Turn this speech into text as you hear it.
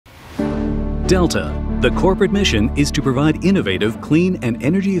Delta. The corporate mission is to provide innovative, clean, and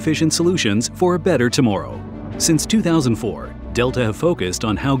energy-efficient solutions for a better tomorrow. Since 2004, Delta have focused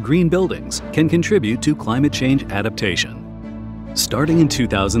on how green buildings can contribute to climate change adaptation. Starting in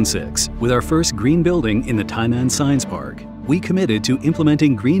 2006, with our first green building in the Tainan Science Park, we committed to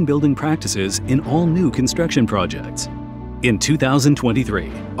implementing green building practices in all new construction projects. In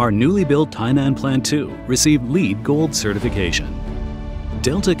 2023, our newly built Tainan Plant 2 received LEED Gold certification.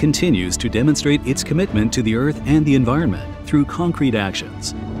 Delta continues to demonstrate its commitment to the Earth and the environment through concrete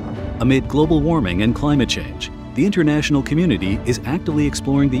actions. Amid global warming and climate change, the international community is actively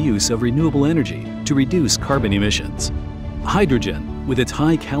exploring the use of renewable energy to reduce carbon emissions. Hydrogen, with its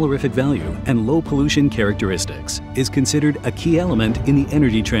high calorific value and low pollution characteristics, is considered a key element in the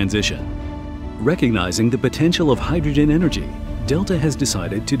energy transition. Recognizing the potential of hydrogen energy, Delta has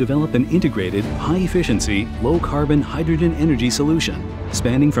decided to develop an integrated, high-efficiency, low-carbon hydrogen energy solution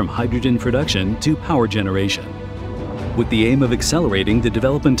spanning from hydrogen production to power generation. With the aim of accelerating the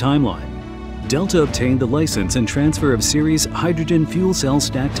development timeline, Delta obtained the license and transfer of Series hydrogen fuel cell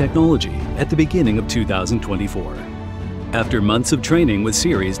stack technology at the beginning of 2024. After months of training with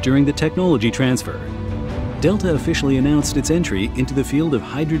Series during the technology transfer, Delta officially announced its entry into the field of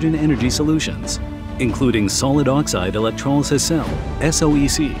hydrogen energy solutions, including solid oxide electrolysis cell,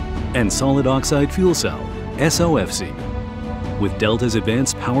 SOEC, and solid oxide fuel cell, SOFC. With Delta's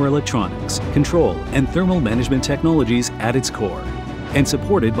advanced power electronics, control, and thermal management technologies at its core, and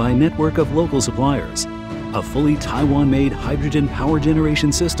supported by a network of local suppliers, a fully Taiwan-made hydrogen power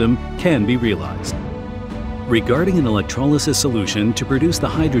generation system can be realized. Regarding an electrolysis solution to produce the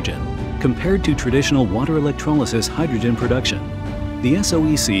hydrogen, compared to traditional water electrolysis hydrogen production, the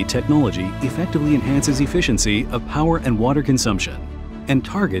SOEC technology effectively enhances efficiency of power and water consumption and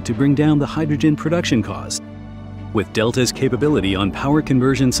target to bring down the hydrogen production cost. With Delta's capability on power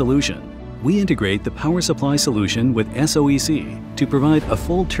conversion solution, we integrate the power supply solution with SOEC to provide a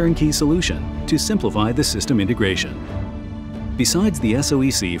full turnkey solution to simplify the system integration. Besides the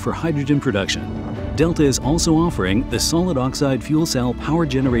SOEC for hydrogen production, Delta is also offering the solid oxide fuel cell power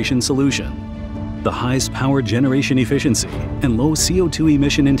generation solution, the highest power generation efficiency and low CO2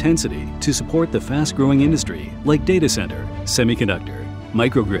 emission intensity to support the fast-growing industry like data center, semiconductor,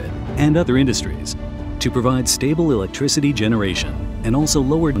 microgrid, and other industries, to provide stable electricity generation and also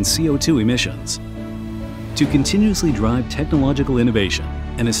lower CO2 emissions. To continuously drive technological innovation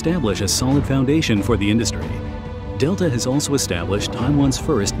and establish a solid foundation for the industry, Delta has also established Taiwan's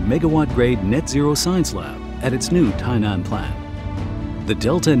first megawatt-grade net zero science lab at its new Tainan plant. The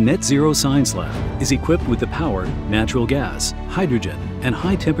Delta Net Zero Science Lab is equipped with the power, natural gas, hydrogen, and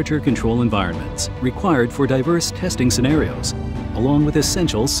high-temperature control environments required for diverse testing scenarios, along with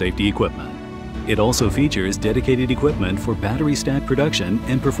essential safety equipment. It also features dedicated equipment for battery stack production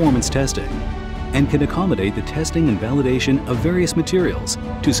and performance testing, and can accommodate the testing and validation of various materials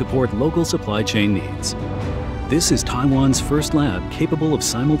to support local supply chain needs. This is Taiwan's first lab capable of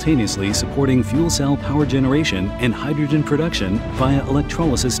simultaneously supporting fuel cell power generation and hydrogen production via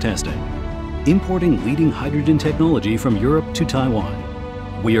electrolysis testing, importing leading hydrogen technology from Europe to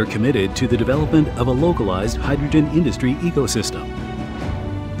Taiwan. We are committed to the development of a localized hydrogen industry ecosystem.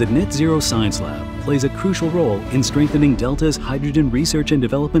 The Net Zero Science Lab plays a crucial role in strengthening Delta's hydrogen research and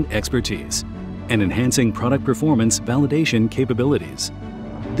development expertise and enhancing product performance validation capabilities.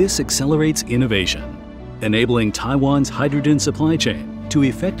 This accelerates innovation, enabling Taiwan's hydrogen supply chain to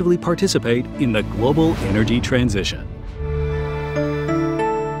effectively participate in the global energy transition.